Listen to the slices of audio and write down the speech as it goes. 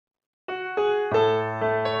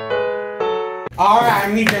All right,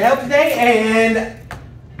 I need your help today, and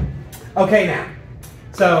okay now.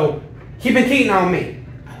 So, he been cheating on me.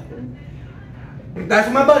 That's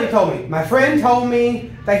what my buddy told me. My friend told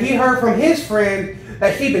me that he heard from his friend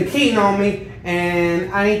that she been cheating on me,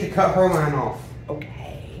 and I need to cut her line off.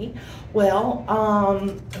 Okay. Well,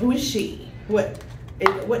 who is she? What?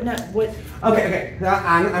 Okay.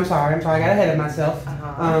 I'm sorry. I got ahead of myself.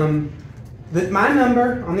 My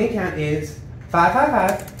number on the account is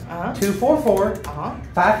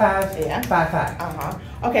 555-244-5555.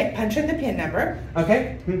 Okay, punch in the PIN number.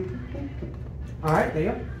 Okay. All right, there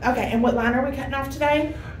you go. Okay, and what line are we cutting off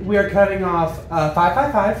today? We are cutting off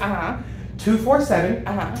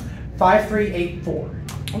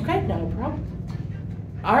 555-247-5384. Okay, no problem.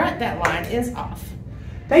 All right, that line is off.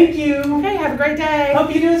 Thank you. Okay, have a great day.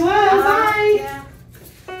 Hope you do as well. Bye. Yeah.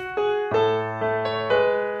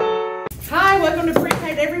 Hi, welcome to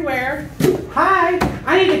Prepaid Everywhere. Hi,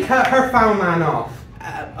 I need to cut her phone line off.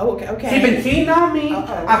 Okay. She's been cheating on me.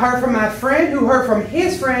 I heard from my friend who heard from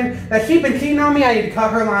his friend that she's been cheating on me. I need to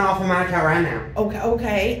cut her line off of my account right now.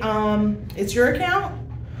 Okay. It's your account?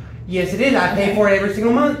 Yes, it is. I pay for it every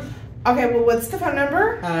single month. Okay, well, what's the phone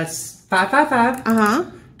number?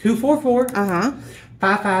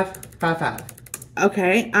 555-244-5555.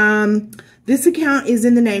 Okay. This account is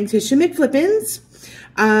in the name Tisha McFlippins.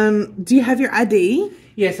 Do you have your ID?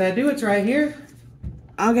 Yes, I do. It's right here.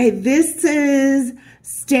 Okay, this is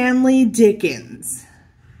Stanley Dickens.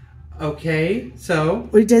 Okay, so?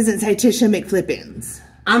 It doesn't say Tisha McFlippins.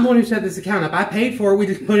 I'm the one who set this account up. I paid for it. We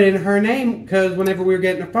just put it in her name because whenever we were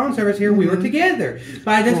getting a phone service here, we were together.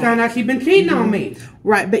 But I just found out she'd been cheating on me.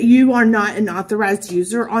 Right, but you are not an authorized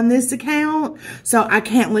user on this account, so I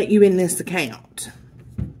can't let you in this account.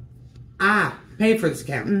 I paid for this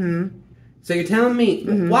account. So you're telling me,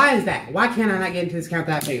 why is that? Why can't I not get into this account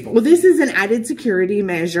that I paid for? Well, this is an added security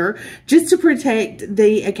measure just to protect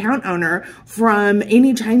the account owner from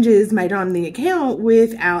any changes made on the account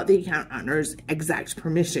without the account owner's exact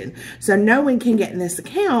permission. So no one can get in this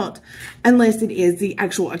account unless it is the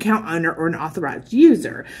actual account owner or an authorized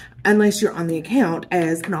user. Unless you're on the account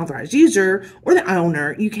as an authorized user or the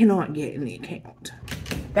owner, you cannot get in the account.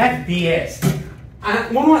 That's BS.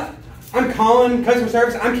 I'm calling customer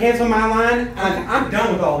service. I'm canceling my line. I'm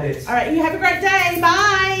done with all this. All right, you have a great day.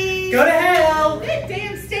 Bye. Go to hell. That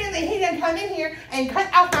damn Stanley, he done come in here and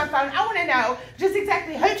cut off my phone. I want to know just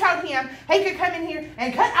exactly who told him he could come in here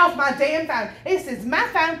and cut off my damn phone. This is my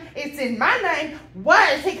phone. It's in my name.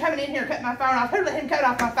 Why is he coming in here and cutting my phone off? Who let him cut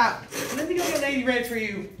off my phone? Let me go get Lady Reds for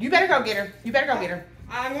you. You better go get her.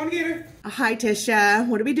 I'm going to get her. Hi, Tisha.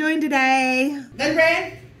 What are we doing today? Lady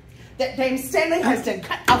Red, that damn Stanley has done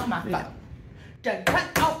cut off my phone. Done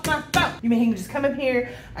cut off my phone. You mean he can just come up here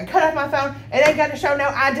and cut off my phone and ain't got to show no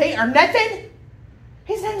ID or nothing?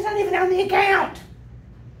 His name's not even on the account.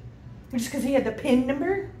 Just because he had the PIN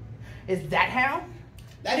number? Is that how?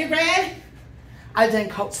 Lady Red, I done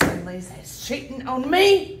caught Stanley's as cheating on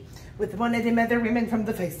me with one of them other women from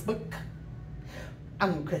the Facebook.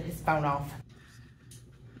 I'm going to cut his phone off.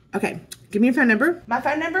 Okay, give me your phone number. My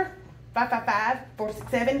phone number?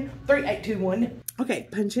 555-467-3821. Okay,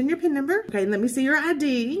 punch in your PIN number. Okay, let me see your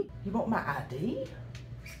ID. You want my ID?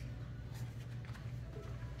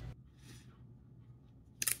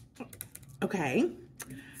 Okay.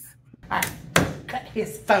 All right, cut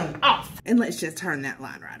his phone off. And let's just turn that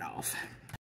line right off.